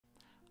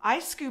I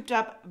scooped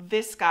up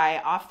this guy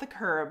off the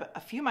curb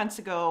a few months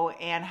ago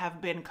and have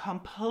been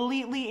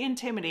completely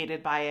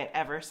intimidated by it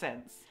ever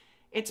since.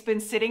 It's been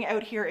sitting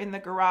out here in the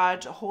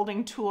garage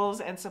holding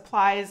tools and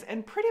supplies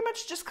and pretty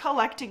much just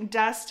collecting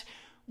dust,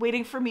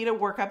 waiting for me to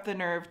work up the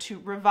nerve to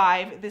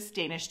revive this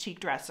Danish Teak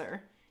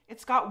dresser.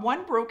 It's got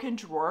one broken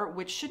drawer,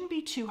 which shouldn't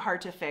be too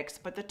hard to fix,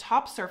 but the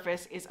top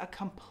surface is a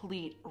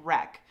complete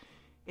wreck.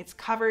 It's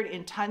covered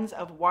in tons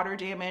of water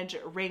damage,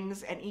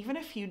 rings, and even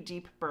a few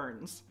deep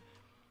burns.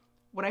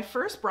 When I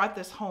first brought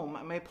this home,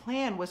 my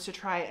plan was to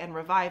try and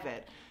revive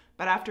it,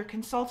 but after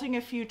consulting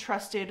a few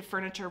trusted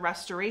furniture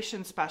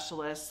restoration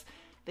specialists,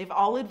 they've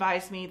all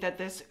advised me that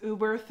this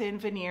uber thin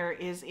veneer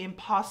is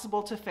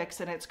impossible to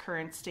fix in its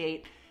current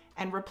state,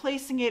 and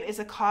replacing it is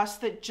a cost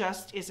that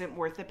just isn't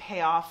worth the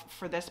payoff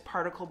for this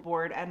particle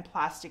board and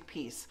plastic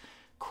piece,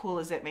 cool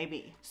as it may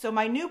be. So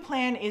my new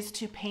plan is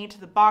to paint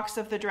the box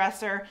of the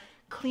dresser,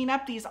 clean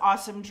up these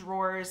awesome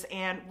drawers,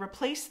 and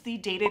replace the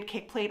dated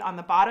kick plate on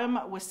the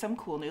bottom with some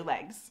cool new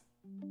legs.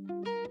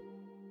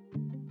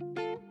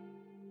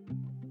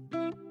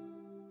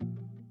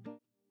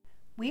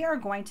 We are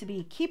going to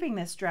be keeping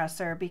this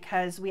dresser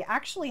because we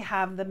actually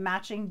have the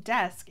matching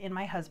desk in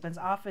my husband's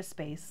office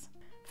space.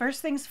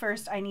 First things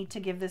first, I need to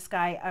give this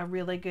guy a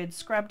really good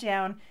scrub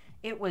down.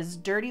 It was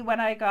dirty when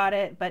I got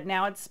it, but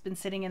now it's been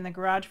sitting in the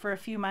garage for a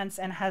few months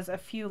and has a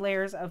few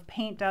layers of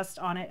paint dust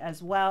on it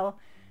as well.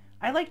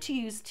 I like to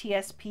use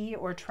TSP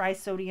or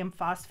trisodium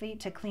phosphate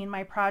to clean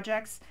my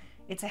projects.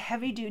 It's a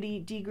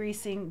heavy-duty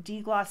degreasing,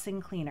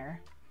 deglossing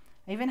cleaner.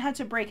 I even had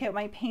to break out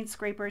my paint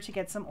scraper to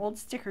get some old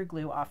sticker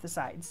glue off the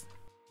sides.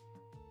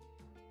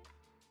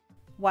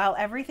 While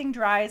everything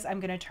dries,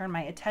 I'm going to turn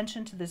my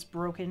attention to this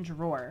broken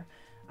drawer.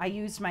 I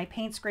used my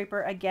paint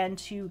scraper again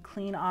to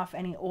clean off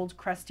any old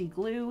crusty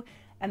glue,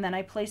 and then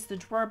I placed the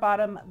drawer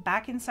bottom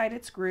back inside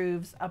its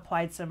grooves,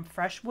 applied some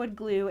fresh wood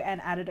glue,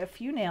 and added a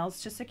few nails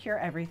to secure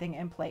everything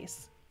in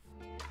place.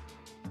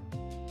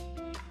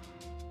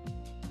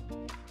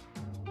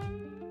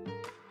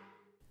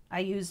 I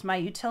used my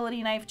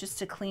utility knife just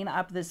to clean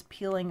up this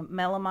peeling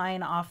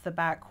melamine off the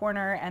back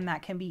corner, and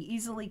that can be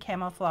easily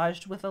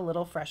camouflaged with a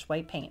little fresh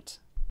white paint.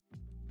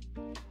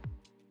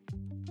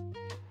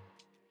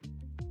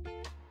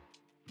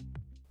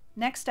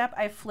 Next up,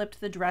 I flipped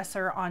the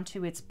dresser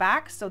onto its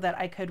back so that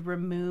I could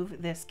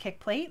remove this kick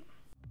plate.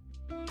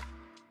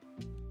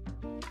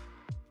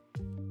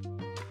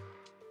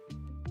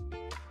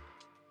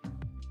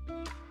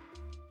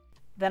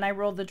 Then I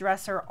rolled the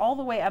dresser all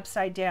the way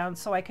upside down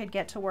so I could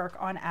get to work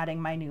on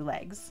adding my new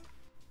legs.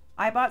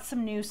 I bought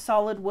some new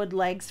solid wood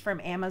legs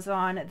from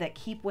Amazon that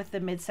keep with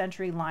the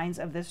mid-century lines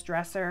of this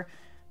dresser,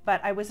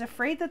 but I was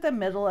afraid that the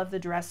middle of the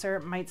dresser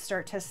might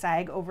start to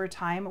sag over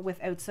time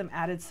without some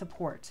added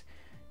support.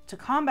 To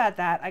combat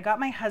that, I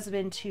got my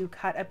husband to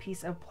cut a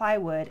piece of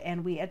plywood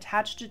and we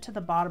attached it to the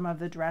bottom of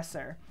the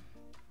dresser.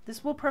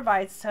 This will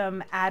provide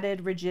some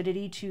added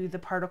rigidity to the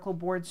particle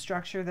board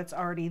structure that's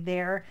already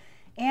there,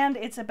 and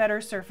it's a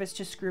better surface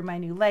to screw my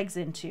new legs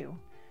into.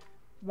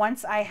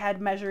 Once I had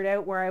measured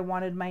out where I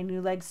wanted my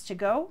new legs to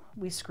go,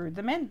 we screwed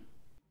them in.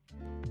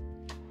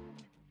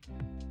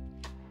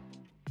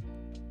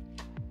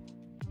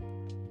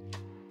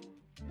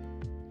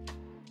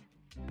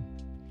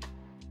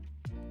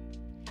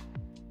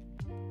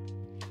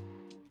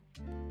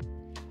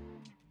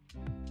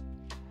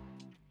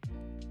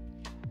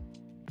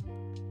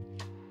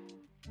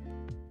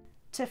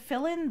 To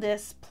fill in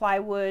this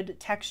plywood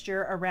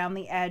texture around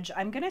the edge,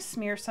 I'm going to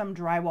smear some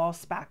drywall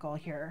spackle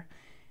here.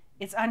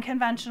 It's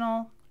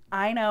unconventional,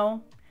 I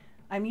know.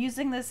 I'm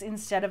using this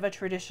instead of a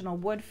traditional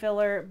wood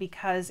filler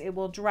because it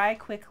will dry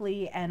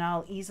quickly and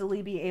I'll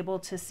easily be able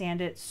to sand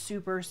it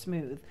super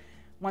smooth.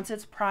 Once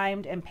it's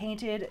primed and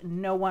painted,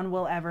 no one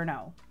will ever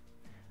know.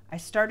 I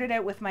started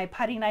out with my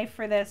putty knife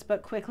for this,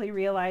 but quickly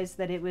realized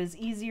that it was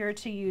easier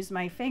to use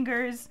my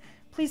fingers.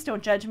 Please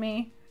don't judge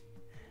me.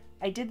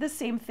 I did the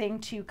same thing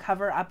to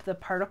cover up the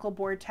particle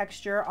board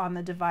texture on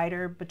the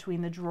divider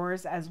between the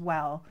drawers as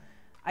well.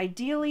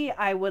 Ideally,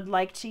 I would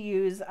like to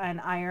use an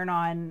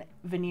iron-on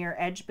veneer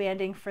edge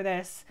banding for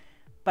this,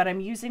 but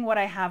I'm using what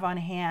I have on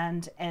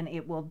hand and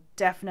it will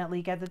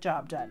definitely get the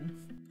job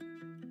done.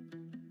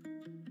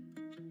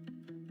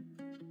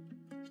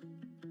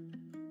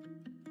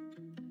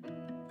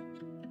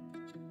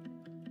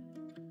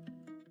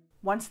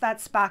 Once that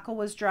spackle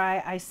was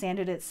dry, I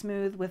sanded it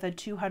smooth with a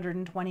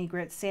 220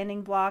 grit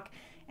sanding block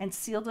and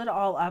sealed it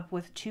all up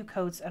with 2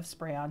 coats of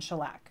spray-on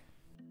shellac.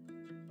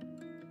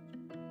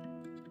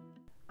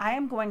 I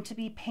am going to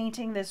be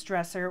painting this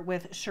dresser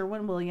with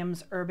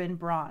Sherwin-Williams Urban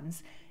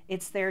Bronze.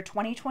 It's their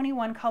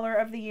 2021 color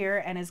of the year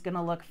and is going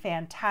to look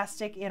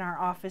fantastic in our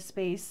office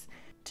space.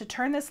 To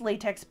turn this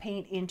latex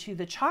paint into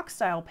the chalk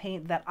style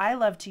paint that I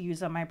love to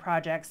use on my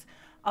projects,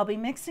 I'll be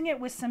mixing it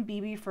with some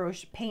BB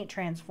Frosch paint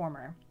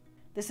transformer.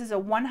 This is a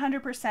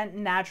 100%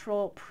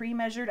 natural,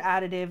 pre-measured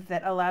additive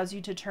that allows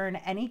you to turn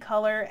any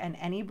color and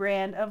any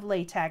brand of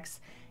latex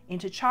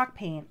into chalk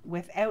paint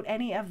without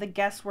any of the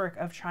guesswork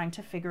of trying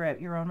to figure out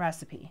your own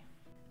recipe.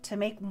 To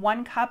make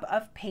 1 cup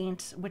of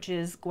paint, which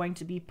is going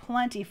to be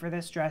plenty for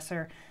this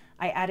dresser,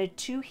 I added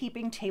 2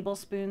 heaping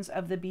tablespoons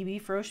of the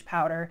BB Frosh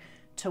powder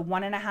to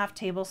 1.5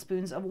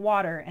 tablespoons of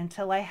water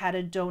until I had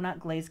a donut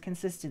glaze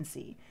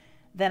consistency.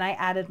 Then I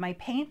added my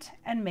paint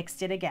and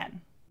mixed it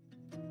again.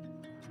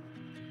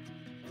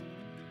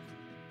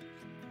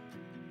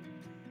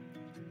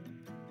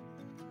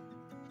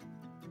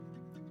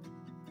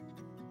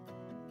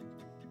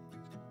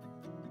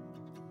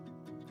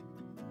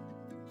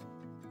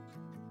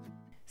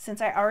 Since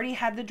I already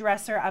had the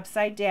dresser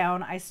upside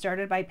down, I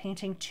started by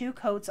painting 2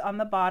 coats on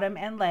the bottom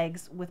and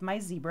legs with my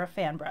zebra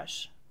fan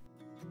brush.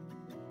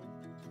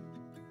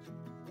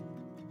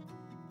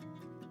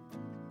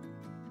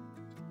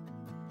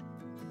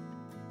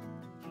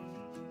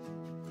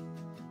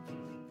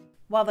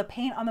 While the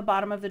paint on the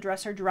bottom of the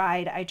dresser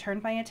dried, I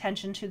turned my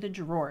attention to the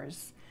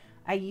drawers.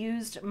 I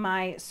used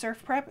my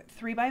SurfPrep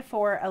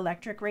 3x4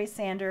 electric ray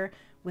sander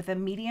with a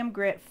medium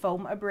grit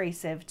foam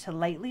abrasive to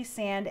lightly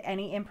sand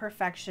any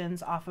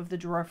imperfections off of the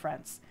drawer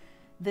fronts.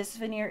 This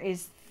veneer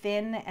is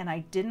thin and I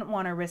didn't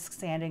want to risk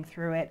sanding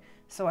through it,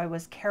 so I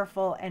was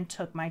careful and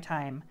took my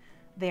time.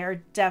 They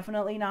are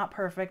definitely not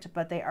perfect,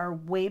 but they are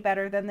way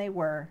better than they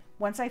were.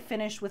 Once I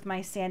finished with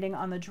my sanding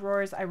on the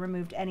drawers, I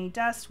removed any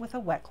dust with a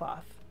wet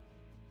cloth.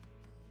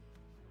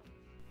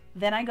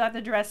 Then I got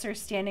the dresser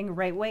standing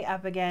right way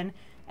up again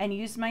and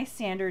used my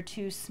sander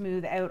to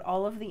smooth out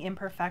all of the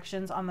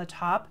imperfections on the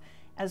top,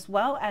 as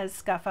well as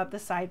scuff up the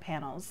side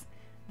panels.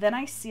 Then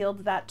I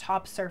sealed that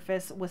top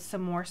surface with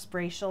some more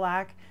spray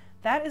shellac.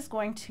 That is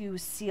going to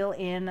seal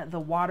in the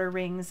water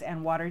rings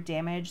and water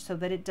damage so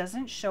that it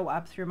doesn't show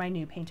up through my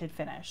new painted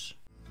finish.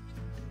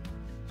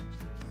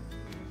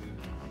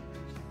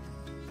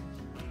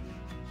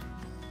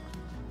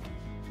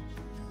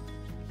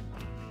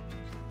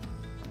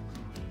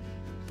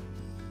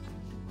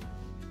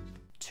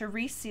 To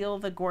reseal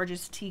the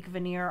gorgeous teak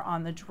veneer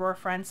on the drawer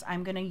fronts,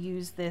 I'm going to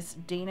use this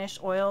Danish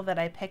oil that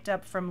I picked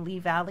up from Lee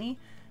Valley.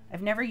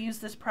 I've never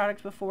used this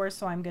product before,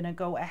 so I'm going to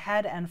go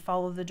ahead and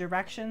follow the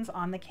directions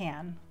on the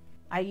can.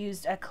 I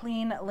used a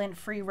clean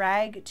lint-free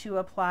rag to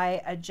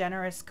apply a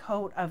generous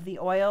coat of the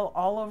oil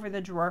all over the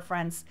drawer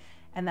fronts,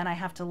 and then I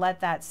have to let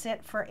that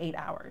sit for 8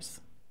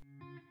 hours.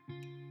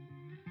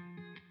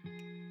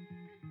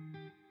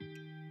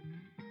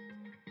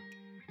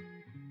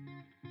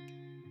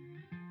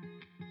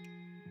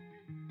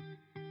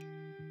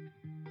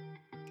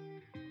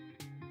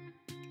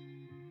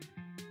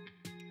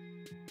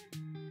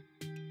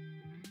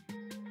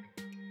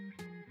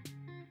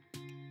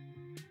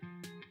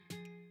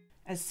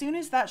 As soon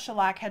as that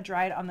shellac had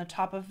dried on the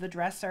top of the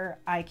dresser,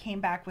 I came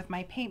back with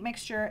my paint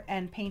mixture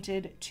and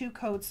painted 2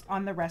 coats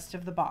on the rest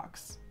of the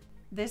box.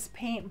 This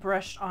paint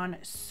brushed on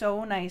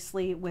so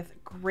nicely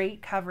with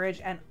great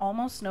coverage and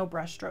almost no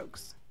brush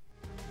strokes.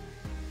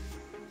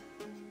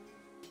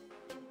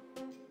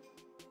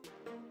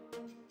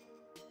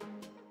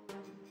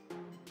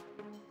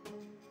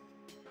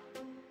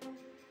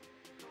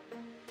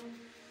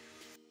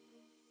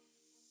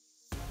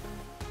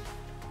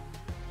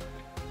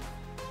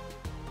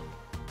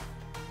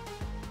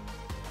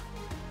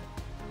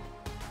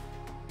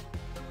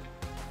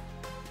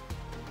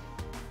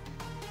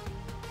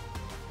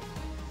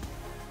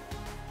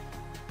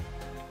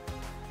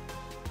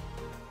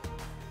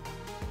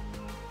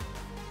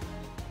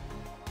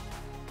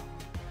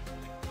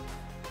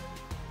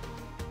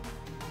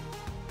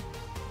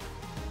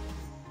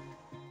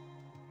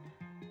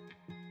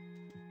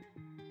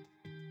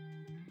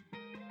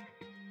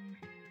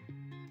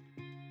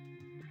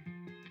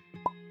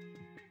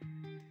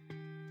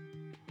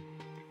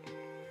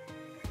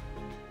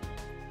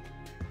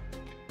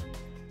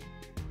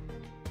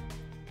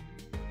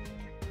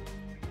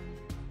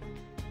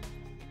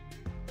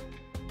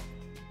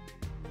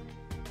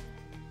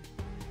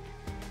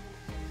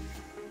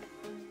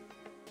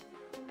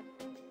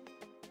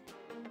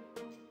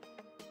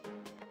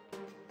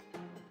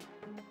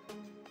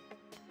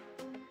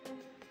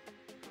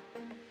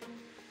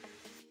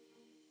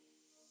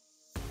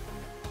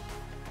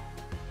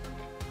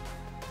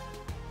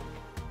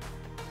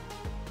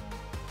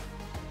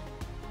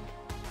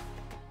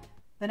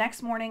 The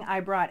next morning, I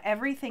brought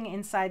everything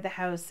inside the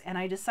house and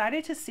I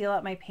decided to seal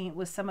up my paint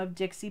with some of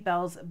Dixie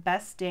Belle's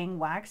Best Dang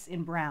wax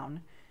in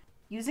brown.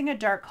 Using a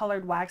dark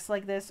colored wax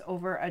like this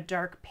over a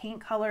dark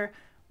paint color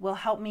will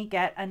help me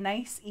get a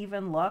nice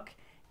even look,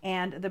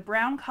 and the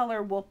brown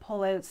color will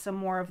pull out some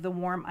more of the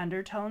warm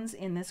undertones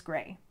in this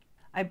gray.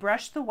 I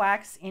brushed the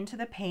wax into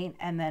the paint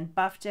and then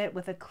buffed it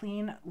with a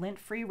clean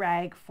lint-free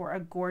rag for a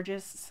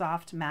gorgeous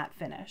soft matte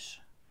finish.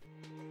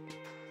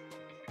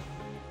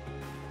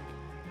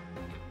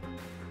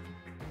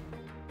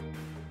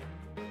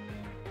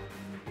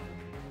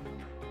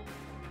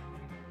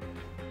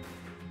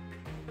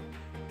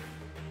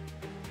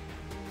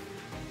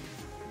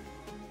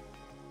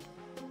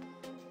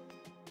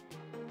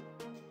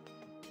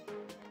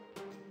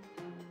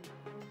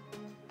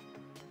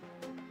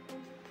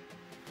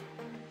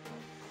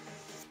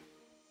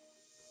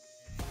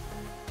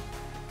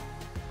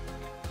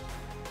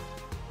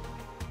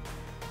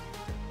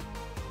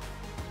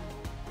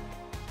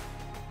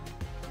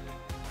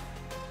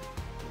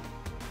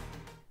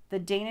 The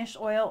Danish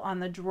oil on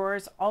the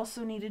drawers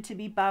also needed to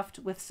be buffed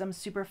with some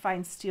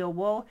superfine steel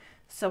wool,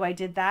 so I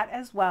did that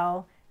as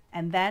well,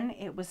 and then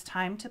it was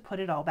time to put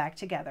it all back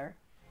together.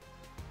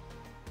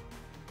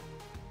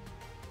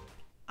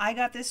 I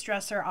got this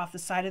dresser off the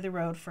side of the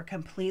road for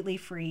completely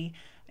free.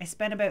 I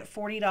spent about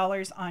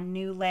 $40 on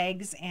new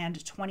legs and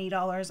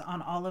 $20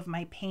 on all of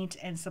my paint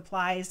and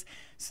supplies,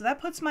 so that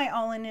puts my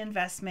all-in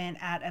investment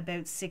at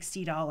about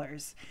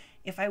 $60.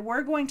 If I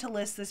were going to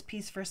list this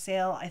piece for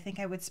sale, I think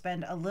I would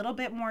spend a little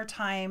bit more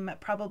time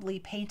probably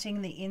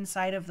painting the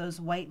inside of those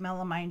white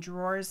melamine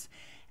drawers,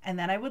 and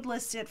then I would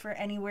list it for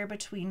anywhere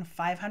between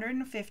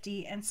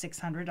 $550 and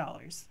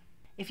 $600.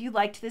 If you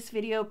liked this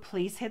video,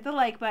 please hit the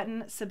like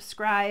button,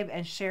 subscribe,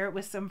 and share it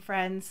with some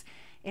friends.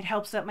 It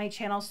helps out my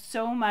channel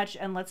so much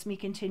and lets me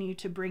continue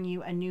to bring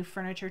you a new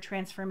furniture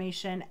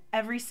transformation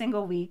every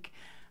single week.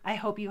 I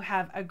hope you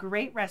have a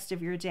great rest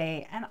of your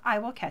day, and I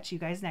will catch you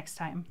guys next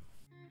time.